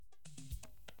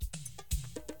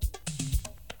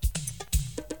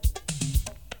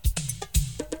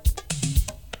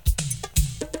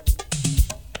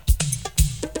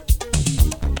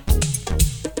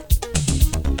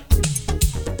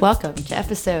Welcome to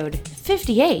episode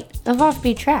 58 of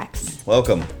Offbeat Tracks.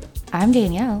 Welcome. I'm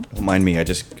Danielle. Don't mind me, I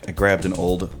grabbed an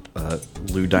old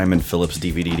Lou Diamond Phillips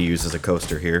DVD to use as a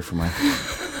coaster here for my...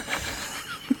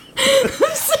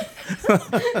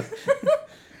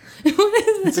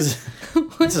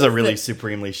 This is a really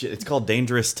supremely shit. It's called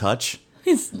Dangerous Touch.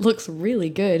 This looks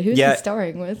really good. Who's he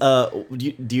starring with?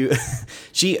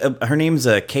 Her name's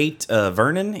Kate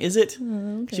Vernon, is it?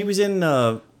 Oh, okay. She was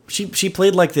in, she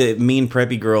played like the mean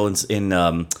preppy girl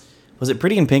in was it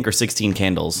Pretty in Pink or 16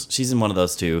 Candles? She's in one of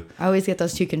those two. I always get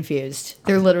those two confused.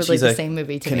 They're literally the same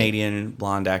movie to Canadian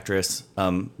blonde actress.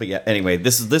 But yeah, anyway,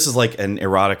 this is like an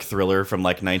erotic thriller from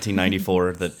like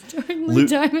 1994 that Lou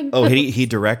Diamond. Oh, he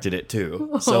directed it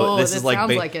too. So this is like,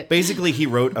 sounds like it. Basically he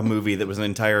wrote a movie that was an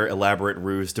entire elaborate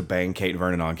ruse to bang Kate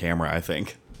Vernon on camera, I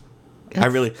think. I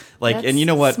really like, and you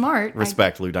know what? Smart.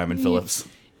 Respect Lou Diamond Phillips.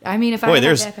 I mean, if I had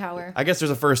that power. I guess there's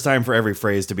a first time for every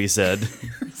phrase to be said.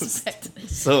 Respect.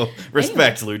 So,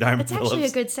 respect Lou Diamond Phillips. It's actually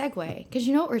a good segue, because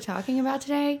you know what we're talking about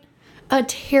today? A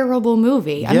terrible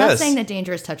movie. I'm not saying that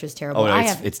Dangerous Touch is terrible. Oh,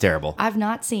 no, it's terrible. I've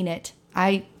not seen it.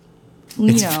 It's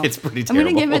pretty terrible. I'm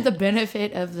going to give it the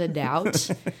benefit of the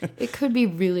doubt. It could be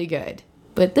really good.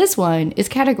 But this one is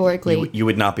categorically... You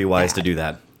would not be wise bad. to do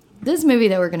that. This movie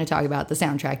that we're going to talk about, the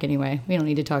soundtrack anyway, we don't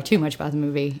need to talk too much about the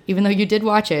movie, even though you did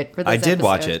watch it for this episode. I did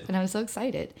watch it. And I was so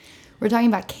excited. We're talking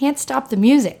about Can't Stop the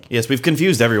Music. Yes, we've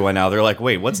confused everyone now. They're like,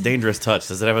 wait, what's Dangerous Touch?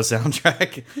 Does it have a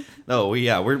soundtrack? No,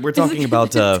 we're talking about...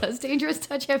 Does Dangerous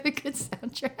Touch have a good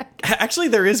soundtrack? Actually,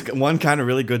 there is one kind of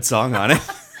really good song on it.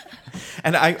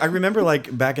 And I remember,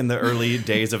 like, back in the early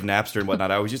days of Napster and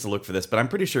whatnot, I always used to look for this, but I'm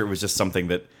pretty sure it was just something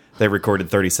that they recorded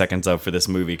 30 seconds of for this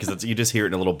movie, because you just hear it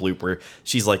in a little bloop where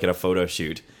she's, like, in a photo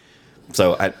shoot.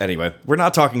 So, anyway, we're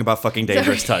not talking about fucking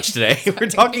Dangerous Touch today. We're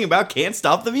talking about Can't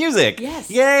Stop the Music. Yes.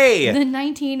 Yay! The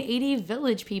 1980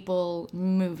 Village People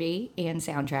movie and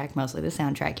soundtrack, mostly the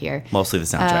soundtrack here. Mostly the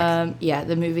soundtrack. Yeah,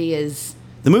 the movie is...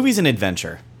 The movie's an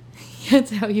adventure.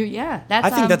 That's how you... Yeah, that's... I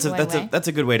think that's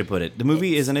a good way to put it. The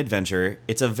movie is an adventure.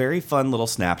 It's a very fun little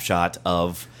snapshot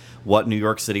of what New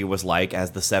York City was like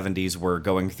as the 70s were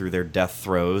going through their death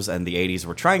throes and the 80s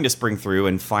were trying to spring through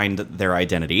and find their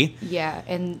identity. Yeah,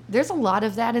 and there's a lot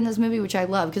of that in this movie, which I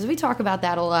love, because we talk about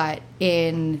that a lot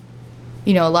in,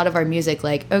 a lot of our music.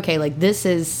 Like, okay, like, this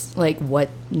is, like, what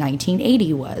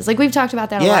 1980 was. Like, we've talked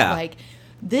about that a lot. Like,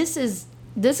 this is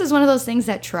one of those things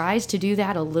that tries to do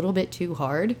that a little bit too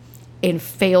hard and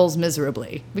fails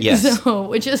miserably. Yes. So,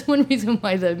 which is one reason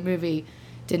why the movie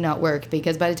did not work,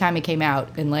 because by the time it came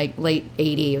out in like late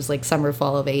 80, it was like summer,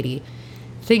 fall of 80,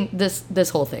 this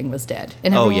whole thing was dead.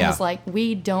 And everyone was like,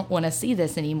 we don't want to see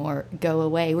this anymore. Go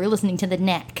away. We're listening to The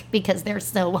Knack because they're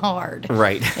so hard.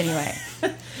 Right. Anyway.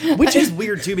 Which is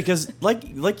weird too, because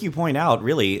like you point out,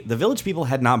 really, the Village People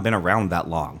had not been around that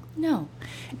long. No.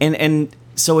 And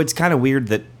so it's kind of weird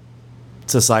that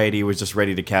society was just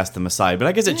ready to cast them aside. But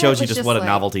I guess it shows you just what a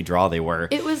novelty draw they were.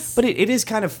 It was... But it is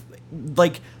kind of...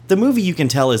 Like, the movie, you can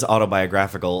tell, is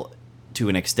autobiographical to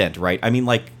an extent, right? I mean,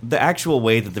 like, the actual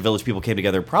way that the Village People came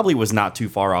together probably was not too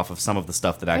far off of some of the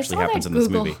stuff that actually happens in this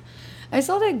movie. I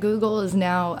saw that Google is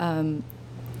now...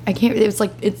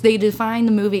 they define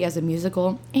the movie as a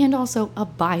musical and also a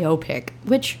biopic,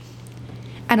 which...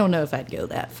 I don't know if I'd go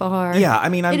that far. Yeah, I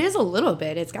mean... it is a little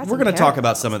bit. It's got some We're going to talk about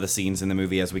parallels. some of the scenes in the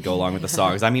movie as we go along with the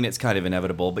songs. I mean, it's kind of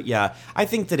inevitable. But yeah, I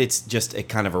think that it's just a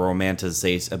kind of a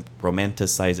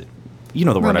romanticize. You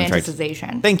know the word I'm trying to...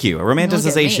 Romanticization. Thank you. A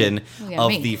romanticization Look at of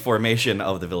me. the formation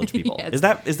of the Village People. Yes.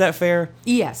 Is that fair?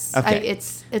 Yes. Okay.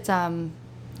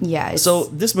 So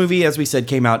this movie, as we said,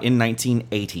 came out in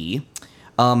 1980.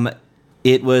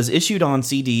 It was issued on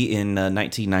CD in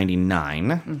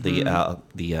 1999, the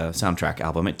soundtrack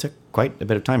album. It took quite a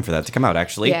bit of time for that to come out,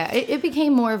 actually. Yeah, it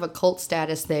became more of a cult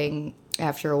status thing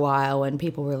after a while when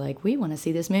people were like, we want to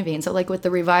see this movie. And so, like, with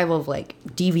the revival of, like,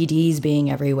 DVDs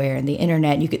being everywhere and the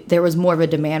internet, there was more of a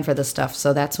demand for the stuff.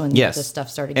 So that's when this stuff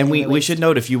started getting released. And we released. should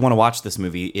note, if you want to watch this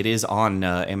movie, it is on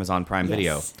Amazon Prime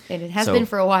Video. And it has been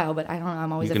for a while, but I don't know.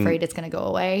 I'm always afraid it's going to go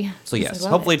away. So, yes,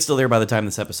 hopefully it's still there by the time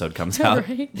this episode comes out,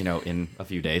 right? In a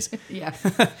few days. Yeah.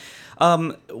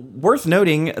 Worth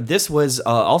noting, this was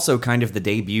also kind of the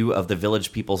debut of the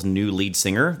Village People's new lead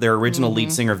singer. Their original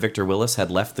lead singer, Victor Willis, had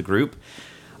left the group.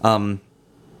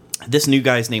 This new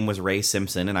guy's name was Ray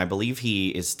Simpson, and I believe he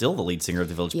is still the lead singer of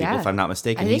the Village People, if I'm not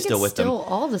mistaken. He's still with them. It's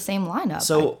still all the same lineup.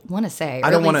 So I want to say. I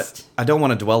don't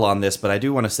want to dwell on this, but I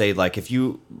do want to say, like,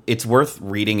 it's worth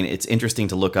reading, and it's interesting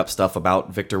to look up stuff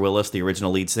about Victor Willis, the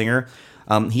original lead singer.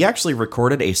 He actually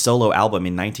recorded a solo album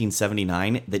in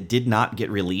 1979 that did not get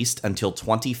released until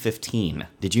 2015.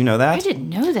 Did you know that? I didn't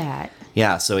know that.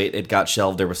 Yeah, so it got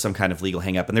shelved. There was some kind of legal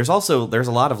hang-up. And there's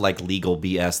a lot of like legal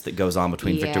BS that goes on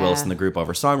between Victor Willis and the group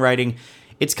over songwriting.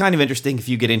 It's kind of interesting if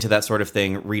you get into that sort of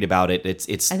thing, read about it. I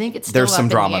think it's still there's some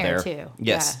drama there too.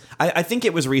 Yes. Yeah. I think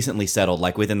it was recently settled,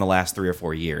 like within the last 3 or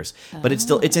 4 years. But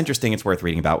it's interesting. It's worth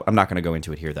reading about. I'm not going to go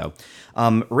into it here, though.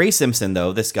 Ray Simpson,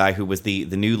 though, this guy who was the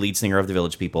new lead singer of the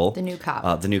Village People. The new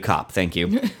cop. The new cop, thank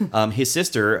you. His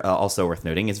sister, also worth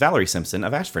noting, is Valerie Simpson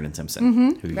of Ashford and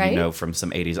Simpson, who you know from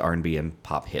some 80s R&B and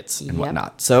pop hits and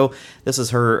whatnot. So this is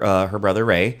her brother,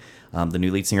 Ray, the new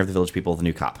lead singer of the Village People, the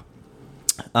new cop.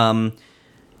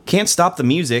 Can't Stop the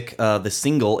Music, the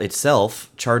single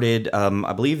itself, charted,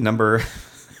 I believe, number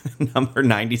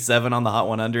 97 on the Hot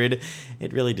 100.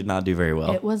 It really did not do very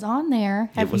well. It was on there.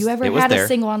 Have you ever had a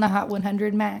single on the Hot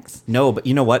 100, Max? No, but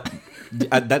you know what?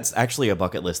 That's actually a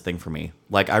bucket list thing for me.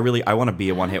 Like, I want to be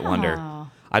a one-hit wonder.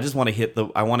 I just want to hit the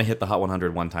Hot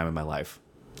 100 one time in my life.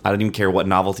 I don't even care what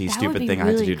novelty, stupid thing I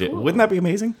had to do. Cool. Wouldn't that be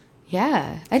amazing?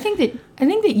 Yeah. I think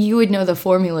that you would know the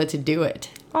formula to do it.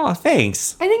 Oh,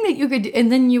 thanks. I think that you could, and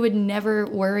then you would never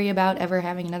worry about ever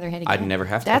having another hit again. I'd never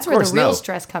have to. That's where the real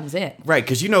stress comes in. Right,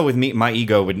 because with me, my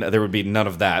ego, there would be none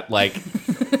of that. Like,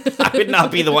 I would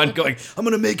not be the one going, I'm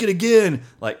going to make it again.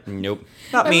 Like, nope,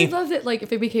 not me. I would love that, like,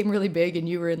 if it became really big and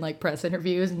you were in, like, press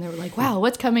interviews and they were like, wow,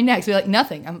 what's coming next? You're like,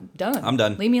 nothing. I'm done. I'm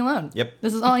done. Leave me alone. Yep.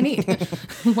 This is all I need.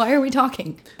 Why are we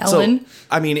talking, Ellen? So,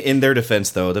 I mean, in their defense,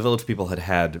 though, the Village People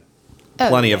had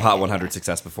plenty of Hot 100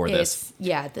 success before this.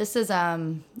 Yeah, this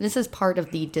is part of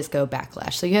the disco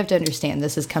backlash. So you have to understand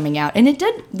this is coming out, and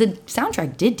the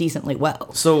soundtrack did decently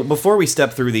well. So before we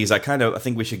step through these, I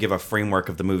think we should give a framework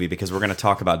of the movie because we're going to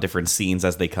talk about different scenes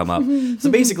as they come up.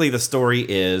 So basically, the story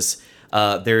is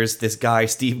there's this guy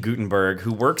Steve Guttenberg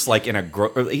who works like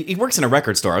he works in a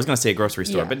record store. I was going to say a grocery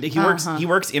store, but he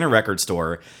works in a record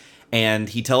store, and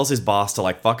he tells his boss to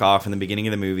like fuck off in the beginning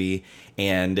of the movie,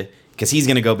 and because he's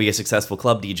going to go be a successful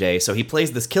club DJ. So he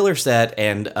plays this killer set,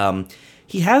 and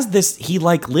he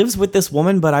like lives with this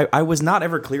woman, but I was not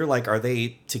ever clear, like, are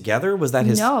they together? Was that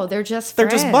his... No, they're just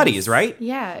friends. They're just buddies, right?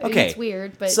 Yeah, okay. It's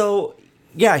weird, but... So,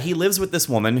 yeah, he lives with this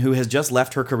woman who has just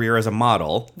left her career as a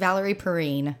model. Valerie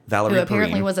Perrine. Who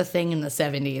apparently was a thing in the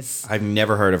 70s. I've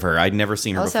never heard of her. I'd never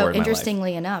seen her before in my life. Also,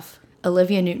 interestingly enough,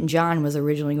 Olivia Newton-John was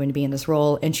originally going to be in this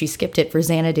role, and she skipped it for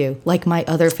Xanadu, like my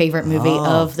other favorite movie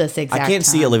of this exact time. I can't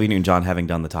see Olivia Newton-John having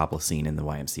done the topless scene in the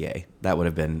YMCA. That would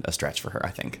have been a stretch for her,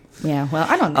 I think. Yeah, well,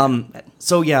 I don't know.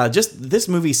 So, yeah, just this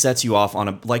movie sets you off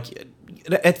on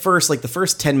at first, like, the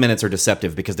first 10 minutes are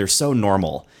deceptive because they're so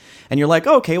normal. And you're like,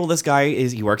 oh, okay, well, this guy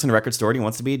he works in a record store and he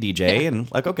wants to be a DJ, and,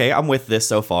 like, okay, I'm with this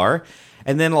so far.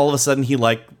 And then all of a sudden he,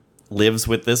 like, lives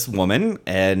with this woman,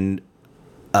 and...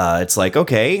 it's like,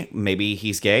 okay, maybe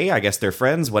he's gay. I guess they're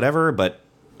friends, whatever. But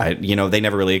they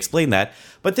never really explain that.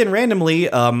 But then randomly,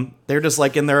 they're just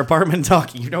like in their apartment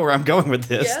talking. You know where I'm going with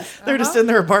this? Yes, They're just in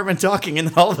their apartment talking, and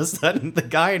then all of a sudden, the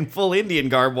guy in full Indian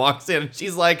garb walks in, and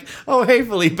she's like, "Oh, hey,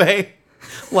 Felipe,"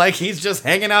 like he's just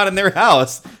hanging out in their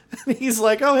house. And he's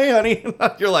like, "Oh, hey, honey,"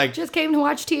 you're like, "Just came to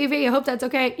watch TV. I hope that's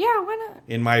okay." Yeah, why not?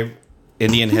 In my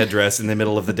Indian headdress in the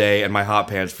middle of the day and my hot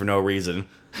pants for no reason,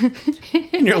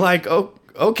 and you're like, "Oh."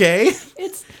 Okay.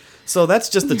 So that's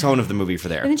just the tone of the movie for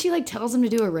there. And then she like tells him to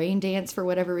do a rain dance for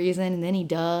whatever reason, and then he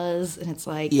does, and it's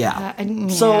like,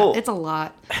 so it's a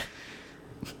lot.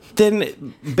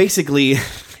 Then basically,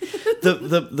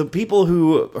 the people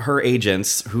who her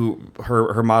agents,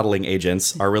 her modeling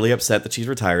agents, are really upset that she's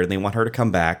retired, and they want her to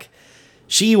come back.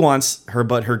 She wants her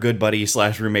good buddy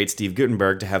 / roommate Steve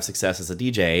Guttenberg to have success as a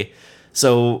DJ.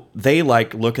 So they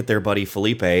like look at their buddy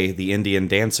Felipe, the Indian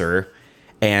dancer,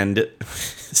 and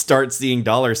start seeing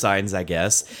dollar signs, I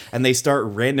guess. And they start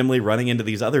randomly running into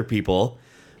these other people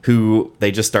who they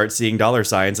just start seeing dollar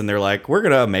signs, and they're like, we're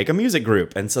going to make a music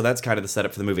group. And so that's kind of the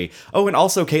setup for the movie. Oh, and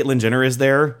also Caitlyn Jenner is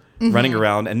there running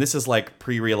around. And this is like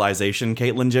pre-realization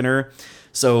Caitlyn Jenner.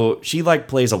 So she like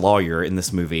plays a lawyer in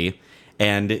this movie.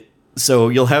 And so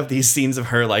you'll have these scenes of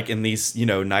her like in these,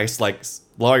 nice like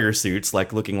lawyer suits,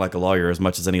 like looking like a lawyer as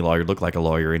much as any lawyer looked like a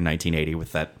lawyer in 1980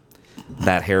 with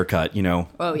that haircut,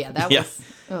 Oh, yeah, that was...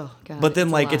 Oh, God. But then,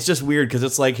 like, it's just weird because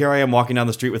it's like, here I am walking down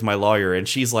the street with my lawyer, and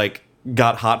she's, like,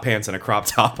 got hot pants and a crop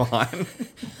top on.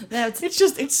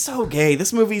 It's so gay.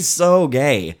 This movie's so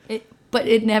gay. But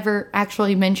it never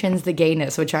actually mentions the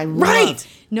gayness, which I love. Right!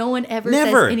 No one ever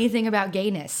says anything about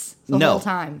gayness the whole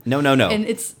time. No.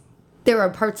 And there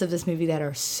are parts of this movie that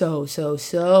are so, so,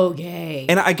 so gay.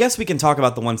 And I guess we can talk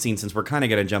about the one scene since we're kind of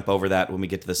going to jump over that when we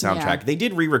get to the soundtrack. Yeah. They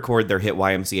did re-record their hit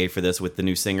YMCA for this with the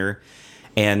new singer.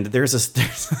 And there's a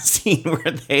scene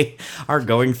where they are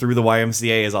going through the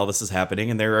YMCA as all this is happening,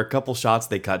 and there are a couple shots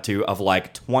they cut to of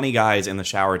like 20 guys in the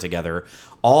shower together,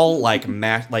 all like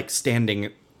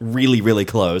standing really, really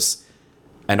close,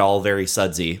 and all very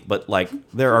sudsy, but like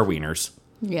there are wieners.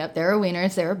 Yep, there are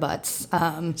wieners, there are butts.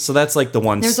 So that's like the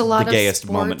gayest sports.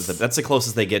 moment. That's the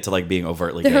closest they get to like being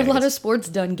overtly gay. There are a lot of sports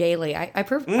done gaily.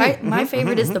 My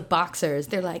favorite is the boxers.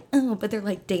 They're like, oh, but they're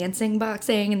like dancing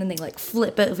boxing, and then they like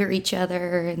flip over each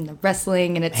other, and the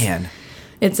wrestling, and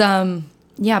it's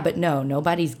yeah, but no,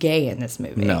 nobody's gay in this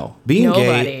movie. No, being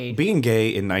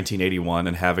gay in 1981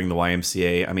 and having the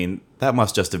YMCA, I mean, that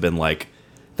must just have been like.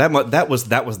 That was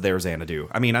their Xanadu.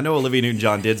 I mean, I know Olivia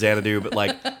Newton-John did Xanadu, but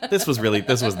like this was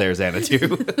their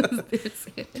Xanadu.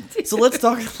 So let's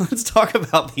talk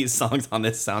about these songs on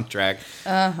this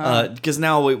soundtrack, because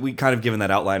now we kind of given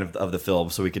that outline of the film,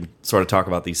 so we can sort of talk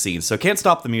about these scenes. So "Can't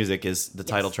Stop the Music" is the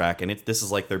title track, and this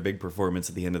is like their big performance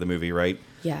at the end of the movie, right?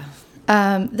 Yeah.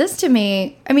 This to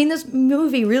me, I mean, this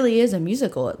movie really is a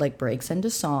musical. It like breaks into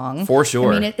song. For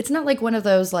sure. I mean, it's not like one of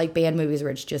those like band movies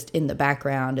where it's just in the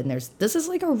background and this is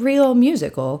like a real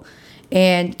musical.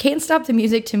 And "Can't Stop the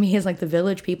Music" to me is like the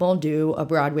Village People do a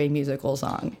Broadway musical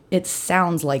song. It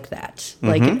sounds like that,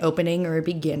 like an opening or a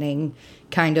beginning,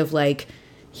 kind of like,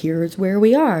 here's where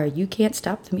we are. You can't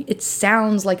stop the music. It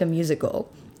sounds like a musical,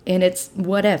 and it's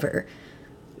whatever.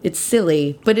 It's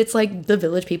silly, but it's like the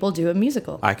Village People do a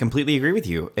musical. I completely agree with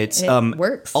you. It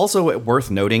works. Also, worth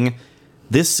noting,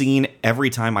 this scene, every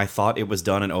time I thought it was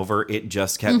done and over, it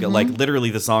just kept like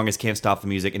literally the song is "Can't Stop the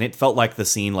Music," and it felt like the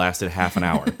scene lasted half an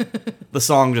hour. The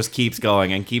song just keeps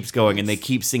going, and they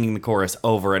keep singing the chorus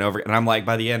over and over. And I'm like,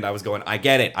 by the end, I was going, I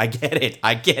get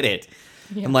it.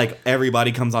 Yeah. And like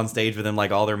everybody comes on stage with them, like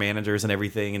all their managers and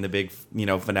everything in the big,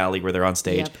 finale where they're on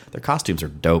stage. Yep. Their costumes are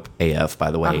dope AF,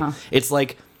 by the way. It's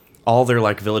like all their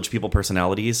like Village People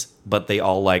personalities, but they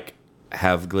all like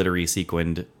have glittery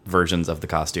sequined versions of the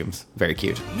costumes. Very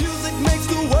cute. Music makes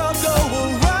the world go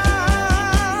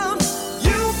around.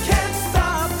 You can't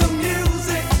stop the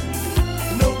music.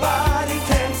 Nobody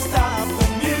can stop the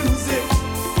music.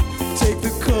 Take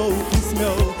the cold and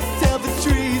snow. Tell the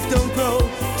trees don't grow.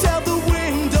 Tell the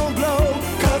wind don't blow.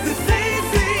 'Cause it's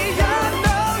easy. I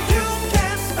know you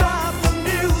can't stop the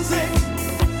music.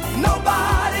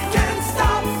 Nobody can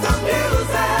stop the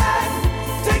music.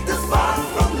 Take the spark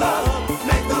from love.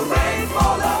 Make the rain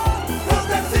fall up. 'Cause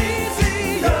that's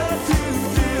easier to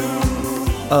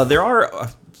do. There are, I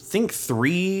think,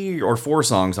 3 or 4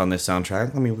 songs on this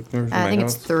soundtrack. Let me look through I my think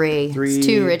notes. it's 3. It's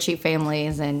 2 Ritchie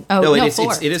families and 4.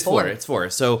 It is 4. It's 4.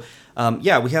 So,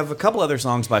 we have a couple other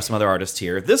songs by some other artists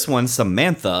here. This one,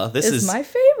 Samantha. This is my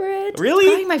favorite. Really?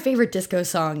 Probably my favorite disco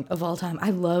song of all time. I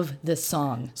love this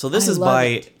song. So this is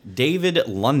by David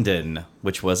London,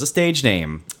 which was a stage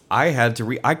name.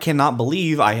 I cannot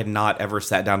believe I had not ever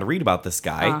sat down to read about this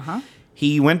guy.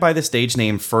 He went by the stage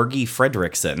name Fergie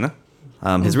Fredrickson.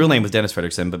 His real name was Dennis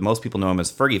Fredrickson, but most people know him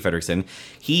as Fergie Fredrickson.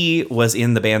 He was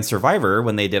in the band Survivor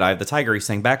when they did "Eye of the Tiger." He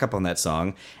sang backup on that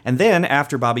song. And then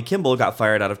after Bobby Kimball got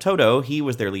fired out of Toto, he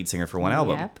was their lead singer for one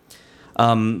album. Yep.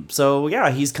 So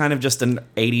yeah, he's kind of just an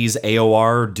 80s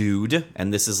AOR dude,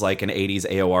 and this is like an 80s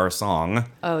AOR song.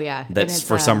 Oh yeah. That's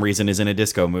for some reason is in a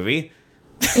disco movie.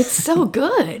 It's so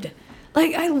good.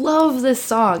 Like, I love this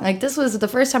song. Like, this was the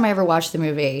first time I ever watched the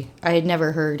movie. I had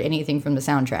never heard anything from the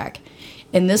soundtrack.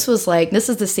 And this is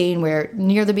the scene where,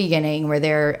 near the beginning, where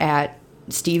they're at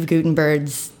Steve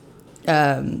Guttenberg's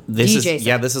DJ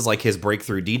set. This is like his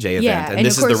breakthrough DJ event. Yeah, and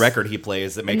this is the record he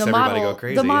plays that makes everybody go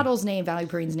crazy. The model's name, Valerie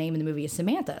Perrine's name in the movie is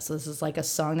Samantha. So this is like a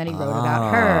song that he wrote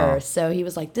about her. So he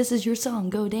was like, this is your song,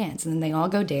 go dance. And then they all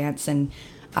go dance. And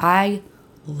I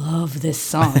love this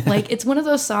song. Like, it's one of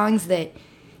those songs that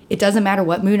it doesn't matter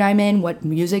what mood I'm in, what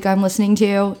music I'm listening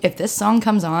to. If this song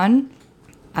comes on,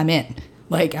 I'm in.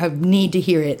 Like, I need to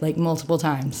hear it, like, multiple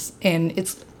times. And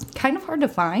it's kind of hard to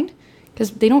find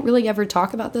because they don't really ever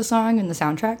talk about this song in the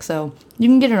soundtrack. So you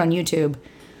can get it on YouTube.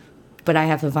 But I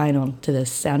have the vinyl to this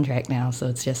soundtrack now. So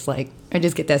it's just like, I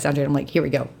just get that soundtrack. I'm like, here we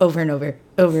go. Over and over,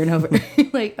 over and over.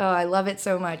 Like, oh, I love it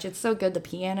so much. It's so good. The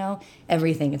piano,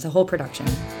 everything. It's a whole production.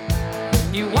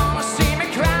 You wanna see me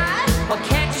cry? Or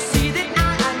can't you see that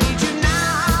I need you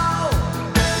now?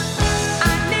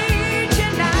 I need you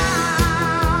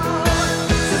now.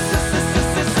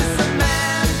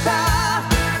 Samantha,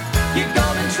 your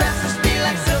golden tresses feel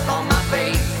like silk on my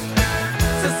face.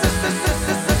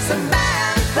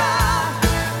 Samantha,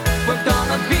 we're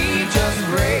gonna be just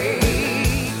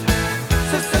great.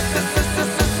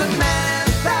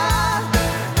 Samantha,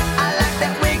 I like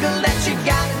that wiggle that you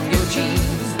got in your jeans.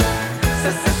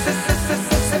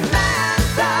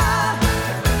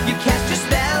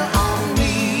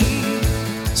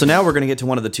 So now we're going to get to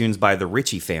one of the tunes by the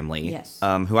Ritchie family, Yes.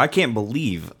 Who I can't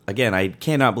believe, again, I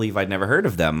cannot believe I'd never heard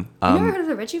of them. You never heard of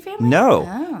the Ritchie family? No.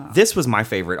 Oh. This was my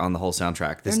favorite on the whole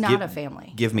soundtrack. They're not a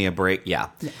family. Give Me a Break. Yeah.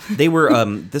 They were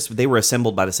they were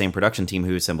assembled by the same production team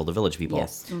who assembled The Village People.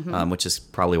 Yes. Mm-hmm. Which is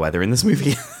probably why they're in this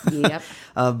movie. Yep.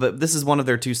 But this is one of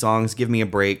their two songs, Give Me a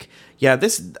Break. Yeah,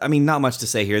 not much to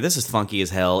say here. This is funky as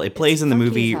hell. It plays in the funky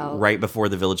movie as hell. right before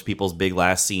the Village People's big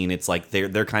last scene. It's like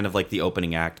they're kind of like the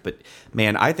opening act. But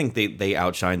man, I think they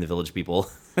outshine the Village People.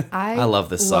 I love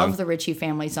this song. I love the Ritchie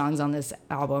family songs on this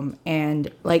album, and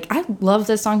like I love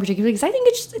this song particularly because I think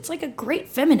it's like a great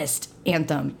feminist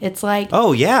anthem. It's like,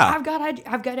 oh yeah, I've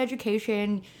got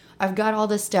education, I've got all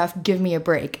this stuff. Give me a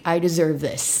break. I deserve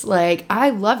this. Like I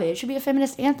love it. It should be a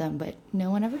feminist anthem, but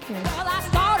no one ever cares. Well, I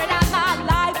started out my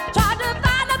life trying to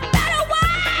find a better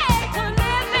way to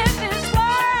live in this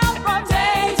world from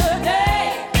day to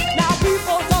day. Now,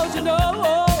 people, don't you know?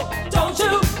 Don't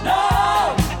you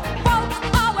know? Folks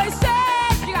always say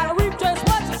you gotta reap just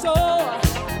what you sow. I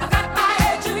got my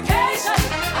education,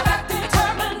 I got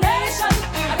determination,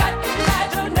 I got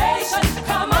imagination.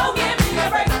 Come on, give me a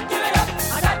break, give it up.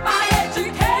 I got my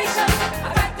education, I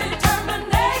got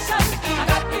determination, I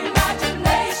got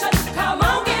imagination. Come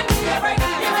on, give me a break, give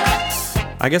it up.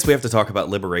 I guess we have to talk about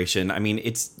Liberation. I mean,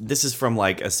 this is from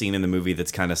like a scene in the movie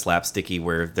that's kind of slapsticky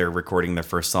where they're recording their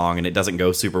first song and it doesn't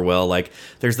go super well. Like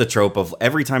there's the trope of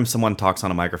every time someone talks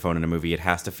on a microphone in a movie, it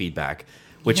has to feedback,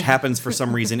 which happens for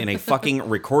some reason in a fucking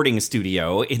recording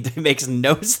studio. It makes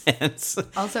no sense.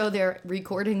 Also, they're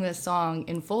recording this song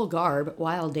in full garb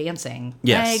while dancing.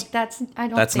 Yes. Like, that's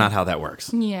That's not how that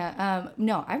works. Yeah.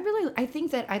 No, I think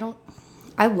that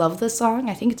I love this song.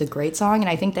 I think it's a great song, and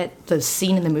I think that the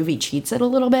scene in the movie cheats it a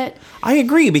little bit. I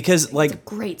agree because like It's a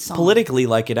great song. politically,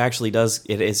 like it actually does.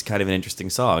 It is kind of an interesting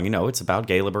song. You know, it's about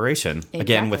gay liberation again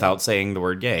Exactly. without saying the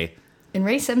word gay. And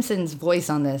Ray Simpson's voice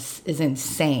on this is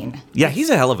insane. Yeah, he's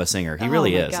a hell of a singer. He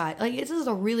really Oh my is. God. Like this is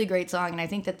a really great song, and I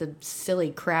think that the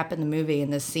silly crap in the movie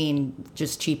and this scene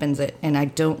just cheapens it, and I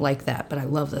don't like that, but I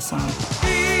love this song.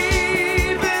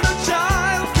 Even a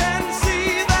child can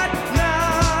see that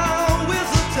now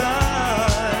is the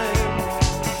time.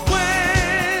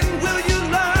 When will you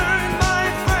learn, my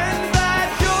friend, that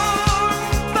your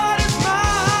body's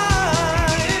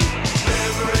mine?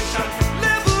 Liberation,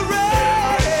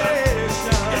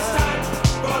 liberation. It's time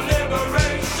for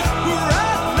liberation.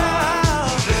 Right now.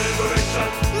 Liberation,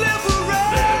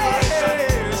 liberation.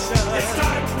 It's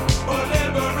time for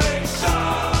liberation.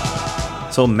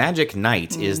 So Magic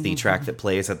Night is the track that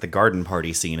plays at the garden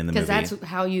party scene in the movie. Because that's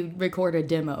how you record a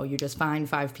demo. You just find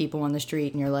 5 people on the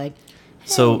street, and you're like,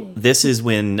 So this is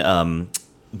when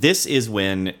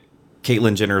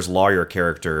Caitlyn Jenner's lawyer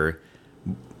character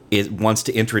wants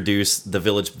to introduce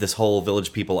this whole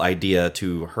Village People idea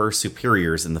to her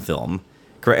superiors in the film.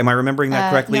 Correct? Am I remembering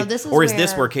that correctly? no, this is or is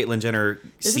this where- where Caitlyn Jenner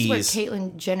This sees? is where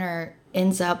Caitlyn Jenner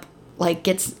ends up, like,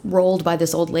 gets rolled by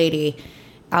this old lady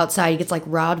outside. He gets, like,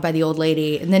 robbed by the old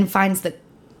lady, and then finds the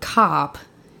cop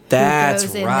That's who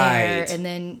goes in right. there, and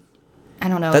then, I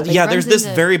don't know. Yeah, runs there's this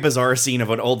into- very bizarre scene of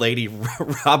an old lady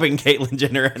robbing Caitlyn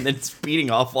Jenner and then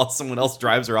speeding off while someone else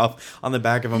drives her off on the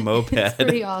back of a moped. It's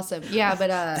pretty awesome. Yeah, but...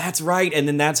 That's right, and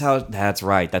then that's how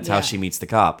Yeah. she meets the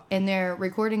cop. and they're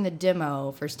recording the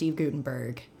demo for Steve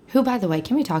Guttenberg. Who, by the way,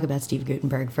 can we talk about Steve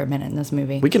Guttenberg for a minute in this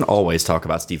movie? We can always talk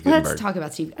about Steve Guttenberg. Let's talk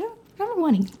about Steve. I don't know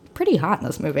why he's pretty hot in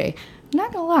this movie. I'm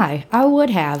not gonna lie, I would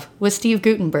have with Steve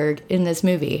Guttenberg in this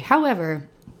movie. However,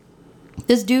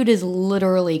 this dude is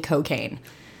literally cocaine.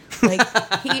 Like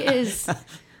he is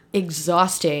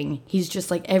exhausting. He's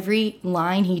just like every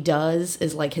line he does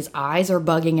is like his eyes are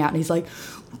bugging out, and he's like,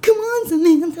 "Come on,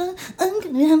 Samantha, I'm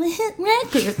gonna have a hit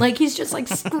record." Like he's just like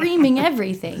screaming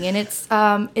everything, and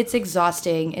it's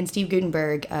exhausting. And Steve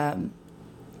Guttenberg,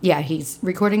 yeah, he's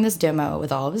recording this demo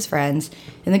with all of his friends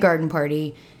in the garden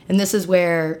party. And this is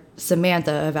where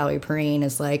Samantha, Valerie Perrine,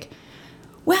 is like,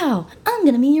 wow, I'm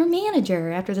going to be your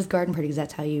manager after this garden party, because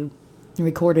that's how you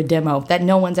record a demo that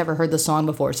no one's ever heard the song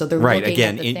before. So they're Right, looking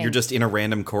again, at the thing. you're just in a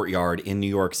random courtyard in New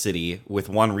York City with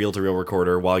one reel-to-reel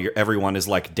recorder while everyone is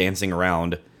like dancing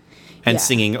around and Yeah.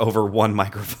 singing over one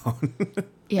microphone.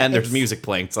 Yeah, and there's it's- music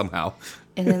playing somehow.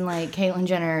 And then, like, Caitlyn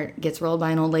Jenner gets rolled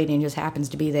by an old lady and just happens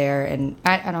to be there. And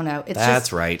I don't know. It's That's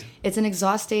just, right. It's an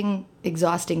exhausting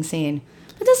scene.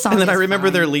 But this song And then I is remember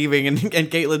fine. they're leaving, and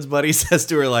Caitlin's buddy says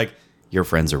to her, like, your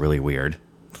friends are really weird.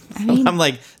 I mean, I'm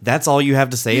like, that's all you have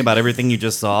to say about everything you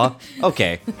just saw?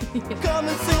 Okay. Come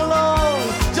and sing along,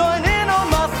 join in on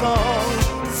my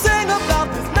song, sing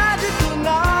about this magical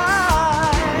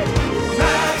night.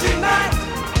 Magic night,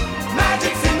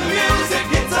 magic's in the music,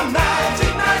 it's a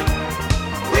magic night.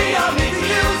 We all need to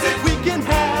use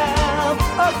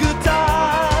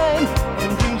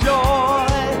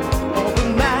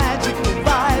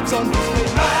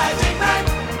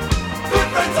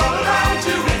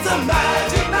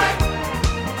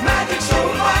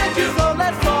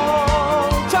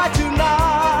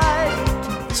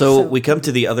So we come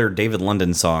to the other David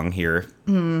London song here.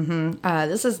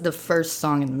 This is the first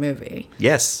song in the movie.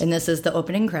 Yes. And this is the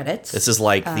opening credits. This is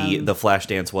like the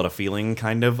Flashdance What a Feeling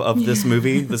kind of this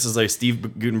movie. This is like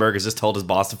Steve Guttenberg has just told his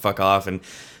boss to fuck off, and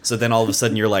so then all of a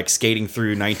sudden you're like skating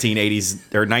through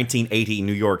 1980s or 1980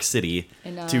 New York City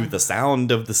to the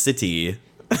sound of the city.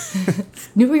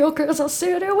 New Yorkers are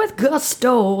city with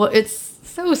gusto. It's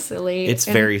so silly. It's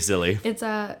very silly.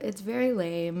 It's very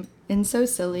lame and so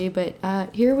silly, but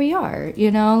here we are.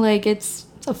 You know, like it's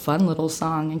a fun little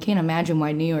song. I can't imagine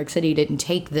why New York City didn't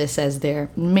take this as their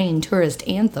main tourist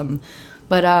anthem.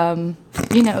 But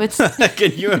you know, it's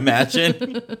Can you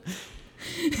imagine?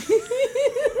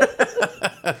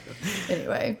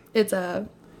 Anyway, it's No,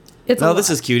 this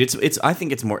is cute. I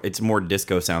think it's more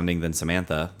disco sounding than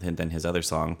Samantha than his other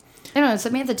song. I don't know.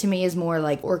 Samantha to me is more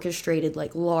like orchestrated,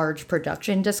 like large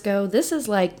production disco. This is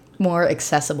like more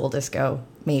accessible disco,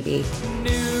 maybe.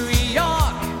 New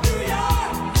York,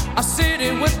 a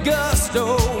city with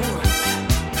gusto.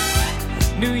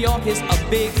 New York is a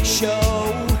big show.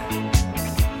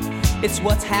 It's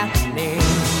what's happening.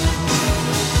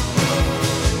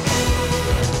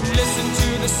 Listen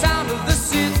to the sound of the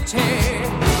city.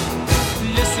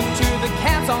 Listen to the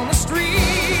cats on the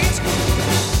street.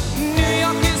 New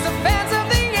York is the fans of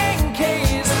the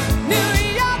Yankees. New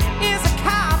York is a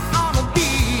cop on a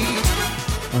beat.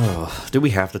 Oh, do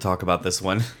we have to talk about this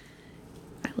one?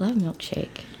 I love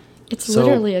Milkshake. It's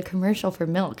literally a commercial for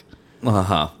milk.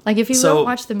 Uh-huh. Like if you don't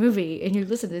watch the movie and you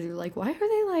listen to it, you're like, why are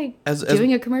they like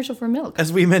doing a commercial for milk?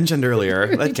 As we mentioned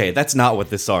earlier, okay, that's not what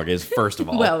this song is, first of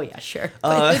all. Well, yeah, sure.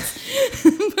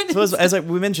 So as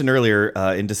we mentioned earlier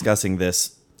in discussing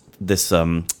this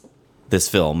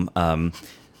film,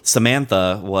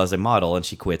 Samantha was a model and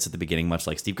she quits at the beginning, much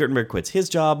like Steve Guttenberg quits his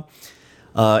job,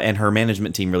 and her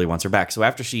management team really wants her back. So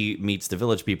after she meets the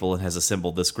Village People and has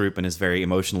assembled this group and is very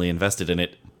emotionally invested in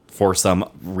it for some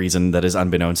reason that is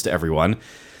unbeknownst to everyone,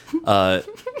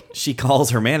 she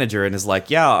calls her manager and is like,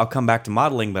 yeah, I'll come back to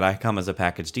modeling, but I come as a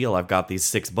package deal. I've got these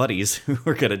 6 buddies who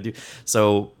are going to do.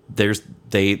 So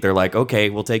they're like, okay,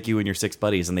 we'll take you and your 6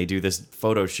 buddies. And they do this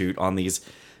photo shoot on these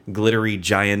glittery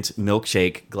giant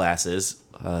milkshake glasses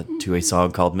to a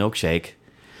song called Milkshake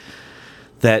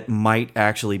that might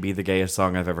actually be the gayest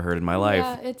song I've ever heard in my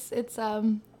life. Yeah,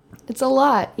 it's a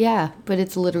lot, yeah, but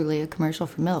it's literally a commercial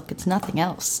for milk. It's nothing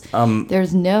else.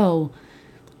 There's no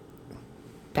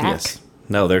back. Yes.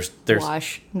 No, there's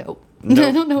wash. Nope. I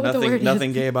don't know what the word is.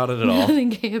 Nothing gay about it at all. Nothing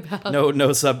gay about it. No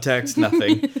subtext,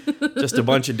 nothing. Just a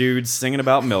bunch of dudes singing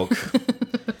about milk.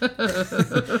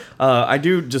 I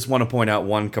do just want to point out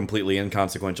one completely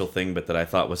inconsequential thing, but that I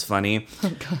thought was funny.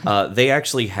 Oh, God. They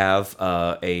actually have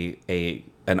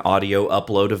an audio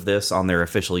upload of this on their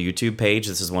official YouTube page.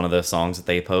 This is one of the songs that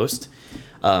they post,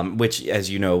 which,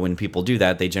 as you know, when people do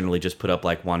that, they generally just put up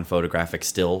like one photographic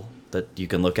still that you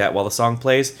can look at while the song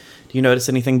plays. Do you notice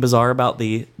anything bizarre about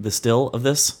the still of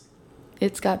this?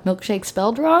 It's got milkshake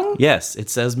spelled wrong? Yes, it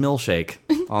says milkshake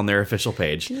on their official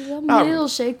page. The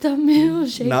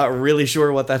milkshake. Not really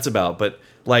sure what that's about, but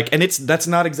like, and that's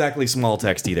not exactly small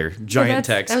text either. Giant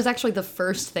text. That was actually the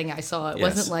first thing I saw. It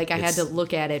wasn't like I had to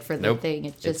look at it for the thing.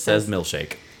 It just says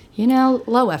milkshake. You know,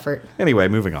 low effort. Anyway,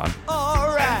 moving on. All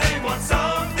right. They want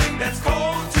something that's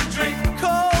cold to drink.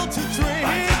 Cold to drink.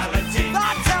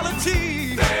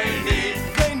 Vitality.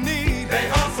 They need. They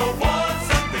also want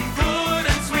something good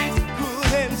and sweet.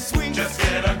 Good and sweet. Just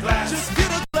get a glass. Of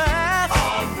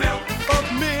milk.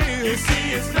 You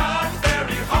see, it's not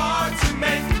very hard to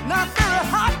make. Not very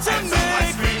hard to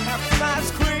make. Have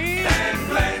ice cream. Then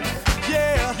blend.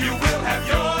 Yeah. You will have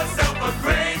yourself a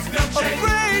great milkshake. A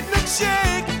great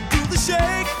milkshake. Do the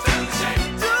shake. Do the shake.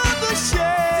 Do the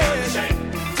shake.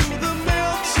 Do the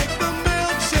milkshake. The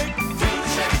milkshake. Do the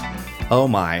shake. Oh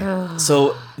my. So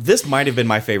this might have been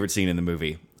my favorite scene in the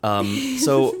movie.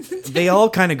 So they all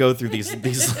kind of go through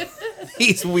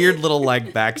these weird little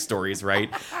like backstories, right?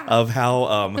 Of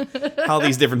how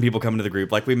these different people come into the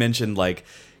group. Like we mentioned, like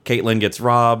Caitlyn gets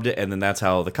robbed, and then that's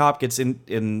how the cop gets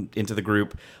into the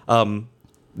group.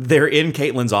 They're in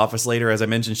Caitlyn's office later. As I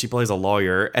mentioned, she plays a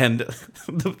lawyer, and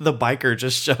the biker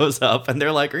just shows up, and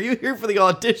they're like, "Are you here for the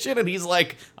audition?" And he's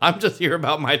like, "I'm just here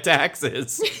about my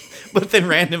taxes." But then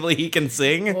randomly he can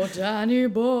sing. Oh, Johnny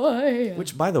boy.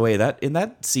 Which, by the way, that in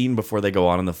that scene before they go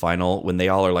on in the final, when they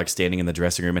all are like standing in the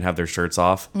dressing room and have their shirts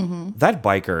off, that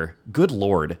biker, good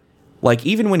lord. Like,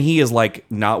 even when he is like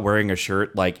not wearing a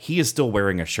shirt, like he is still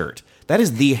wearing a shirt. That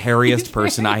is the hairiest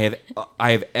person I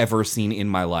have ever seen in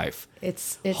my life.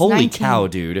 It's holy cow,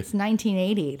 dude. It's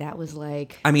 1980. That was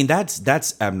like, I mean, that's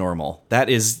abnormal.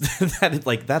 That's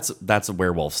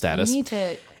werewolf status. you need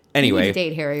to Anyway,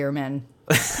 date hairier men.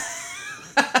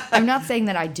 I'm not saying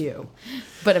that I do,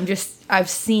 but I've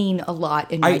seen a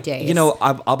lot in my days. You know,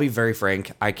 I'll be very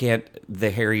frank. The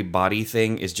hairy body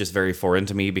thing is just very foreign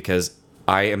to me because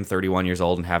I am 31 years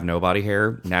old and have no body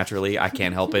hair naturally. I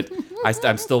can't help it.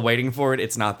 I'm still waiting for it.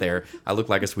 It's not there. I look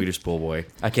like a Swedish pool boy.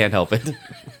 I can't help it.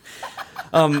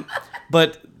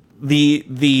 But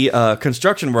the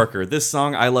construction worker, this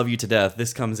song, I Love You to Death,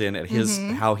 this comes in at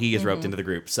how he is roped into the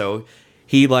group. So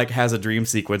he has a dream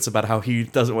sequence about how he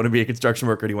doesn't want to be a construction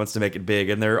worker and he wants to make it big.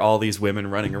 And there are all these women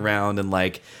running around and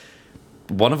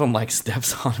one of them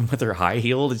steps on him with her high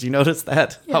heel. Did you notice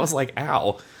that? Yeah. I was like,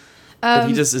 ow. But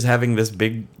he just is having this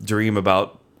big dream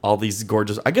about all these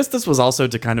gorgeous... I guess this was also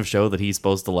to kind of show that he's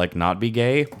supposed to not be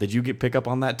gay. Did you pick up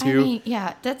on that too? I mean,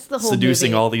 yeah, that's the whole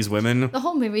Seducing movie. all these women. The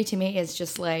whole movie to me is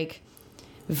just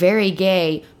very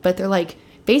gay, but they're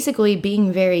basically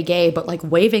being very gay, but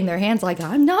waving their hands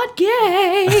I'm not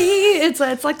gay. it's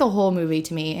the whole movie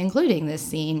to me, including this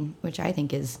scene, which I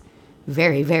think is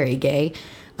very, very gay.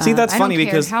 See, that's funny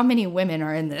because how many women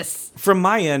are in this? From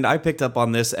my end, I picked up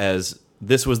on this as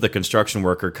this was the construction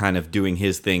worker kind of doing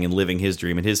his thing and living his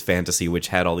dream and his fantasy, which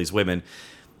had all these women.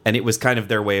 And it was kind of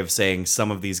their way of saying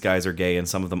some of these guys are gay and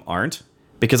some of them aren't.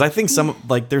 Because I think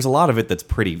there's a lot of it that's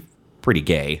pretty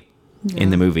gay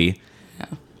in the movie. Yeah.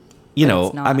 You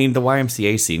know, I mean, the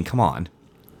YMCA scene, come on.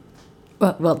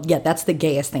 Well, yeah, that's the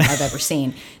gayest thing I've ever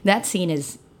seen. That scene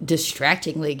is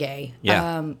distractingly gay.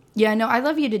 Yeah. I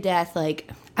Love You to Death.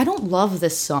 I don't love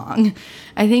this song.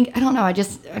 I don't know. I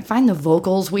find the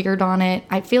vocals weird on it.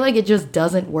 I feel like it just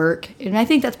doesn't work. And I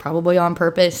think that's probably on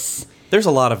purpose. There's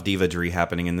a lot of diva-dry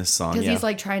happening in this song, because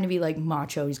he's trying to be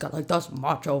macho. He's got those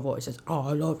macho voices. Oh,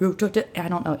 I love you. I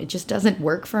don't know. It just doesn't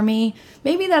work for me.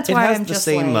 Maybe that's why I'm just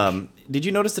did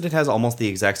you notice that it has almost the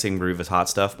exact same groove as Hot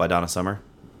Stuff by Donna Summer?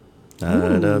 I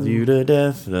love you to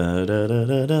death. I've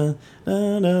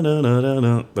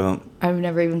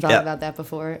never even thought about that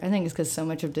before. I think it's because so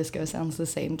much of disco sounds the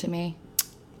same to me.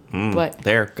 But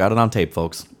there, got it on tape,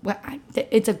 folks. Well,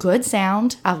 it's a good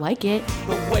sound. I like it.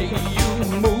 The way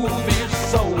you move is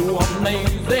so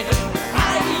amazing.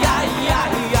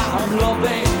 I'm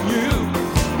loving you.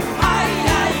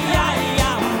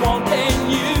 I'm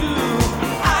wanting you.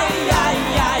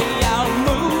 I'll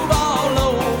move all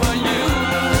over you.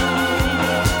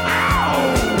 Ow!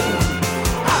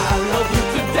 I love you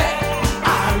to death. I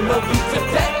love you to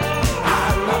death. I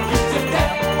love you to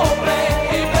death. Oh,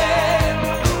 baby.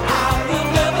 I will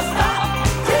never stop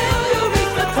till you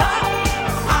reach the top.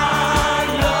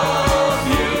 I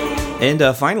love you. And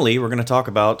finally, we're going to talk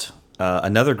about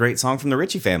another great song from the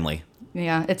Ritchie family.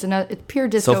 Yeah, it's pure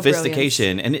disco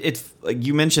Sophistication. brilliance. And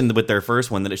you mentioned with their first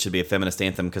one that it should be a feminist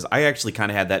anthem, because I actually kind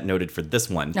of had that noted for this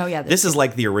one. Oh, yeah. This is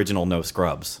like the original No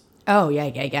Scrubs. Oh,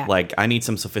 yeah. I need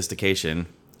some sophistication.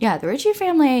 Yeah, the Ritchie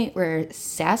family were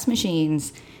sass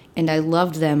machines, and I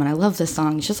loved them, and I love this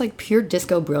song. It's just pure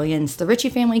disco brilliance. The Ritchie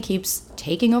family keeps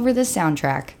taking over this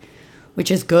soundtrack, which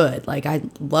is good. I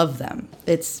love them.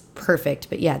 It's perfect.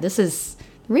 But yeah, the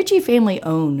Ritchie family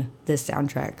own this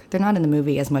soundtrack. They're not in the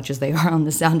movie as much as they are on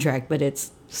the soundtrack, but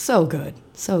it's so good.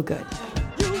 So good.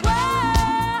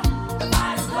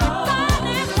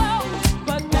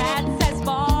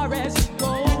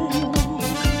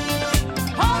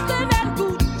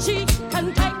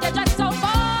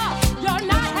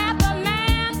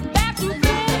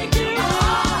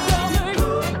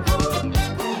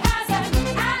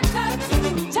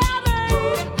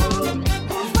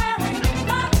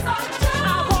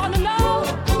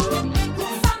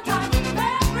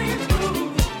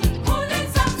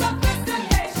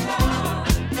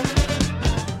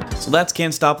 That's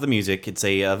Can't Stop the Music. It's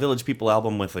a Village People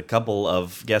album with a couple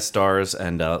of guest stars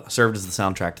and served as the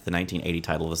soundtrack to the 1980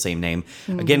 title of the same name.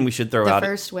 Again, we should throw out... The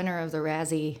first winner of the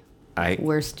Razzie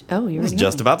worst... Oh, you was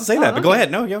just about to say that, but go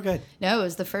ahead. No, you're good. No, it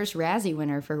was the first Razzie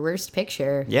winner for Worst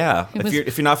Picture. Yeah.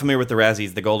 If you're not familiar with the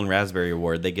Razzies, the Golden Raspberry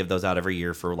Award, they give those out every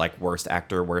year for Worst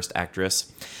Actor, Worst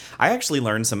Actress. I actually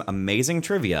learned some amazing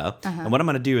trivia, and what I'm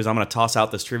going to do is I'm going to toss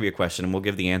out this trivia question, and we'll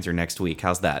give the answer next week.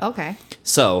 How's that? Okay.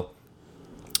 So...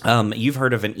 you've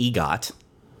heard of an EGOT,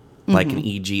 like an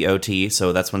EGOT,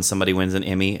 so that's when somebody wins an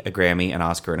Emmy, a Grammy, an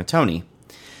Oscar, and a Tony.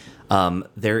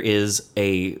 There is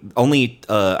I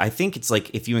think it's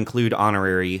if you include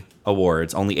honorary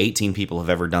awards, only 18 people have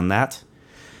ever done that.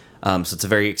 So it's a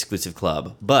very exclusive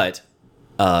club. But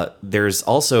there's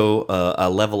also a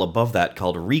level above that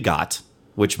called REGOT,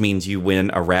 which means you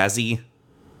win a Razzie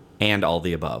and all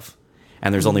the above.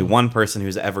 And there's only one person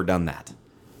who's ever done that.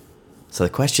 So the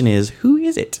question is, who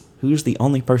is it? Who's the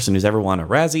only person who's ever won a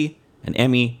Razzie, an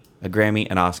Emmy, a Grammy,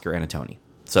 an Oscar, and a Tony?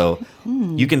 So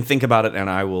you can think about it, and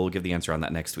I will give the answer on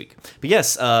that next week. But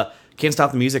yes, Can't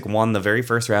Stop the Music won the very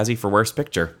first Razzie for Worst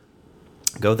Picture.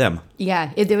 Go them.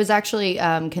 Yeah, it was actually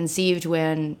conceived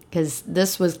because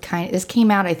this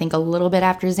came out, I think, a little bit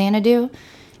after Xanadu.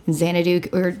 Xanadu,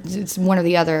 or it's one or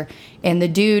the other. And the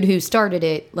dude who started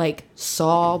it, like,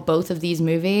 saw both of these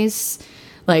movies,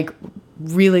 like,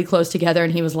 really close together,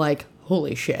 and he was like,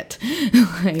 holy shit,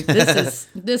 like,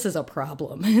 this is a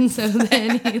problem. And so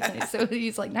then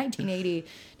he's like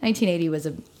 1980 was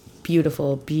a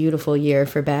beautiful, beautiful year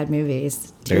for bad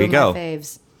movies. There you go. My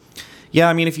faves. Yeah,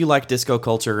 I mean, if you like disco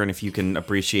culture and if you can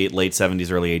appreciate late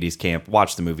 70s, early 80s camp,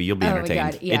 watch the movie. You'll be entertained.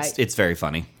 My God, yeah. It's very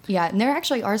funny. Yeah, and there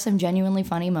actually are some genuinely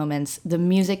funny moments. The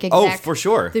music exec. Oh, for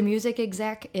sure. The music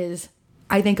exec is,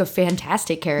 I think, a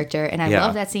fantastic character, and I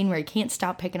love that scene where he can't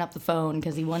stop picking up the phone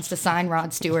because he wants to sign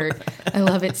Rod Stewart. I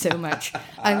love it so much.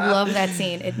 I love that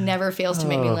scene. It never fails to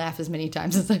make me laugh as many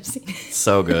times as I've seen it.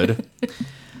 So good.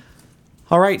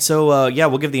 All right, so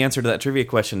we'll give the answer to that trivia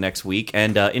question next week.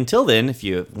 And until then, if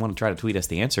you want to try to tweet us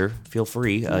the answer, feel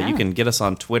free. You can get us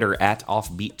on Twitter at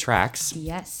Offbeat Tracks.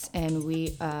 Yes, and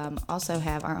we also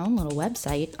have our own little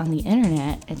website on the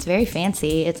internet. It's very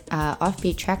fancy. It's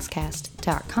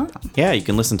offbeattrackscast.com. Yeah, you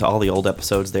can listen to all the old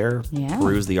episodes there, Yeah.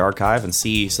 peruse the archive, and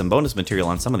see some bonus material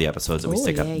on some of the episodes that we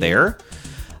stick up there.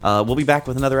 We'll be back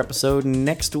with another episode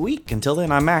next week. Until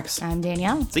then, I'm Max. I'm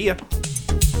Danielle. See ya.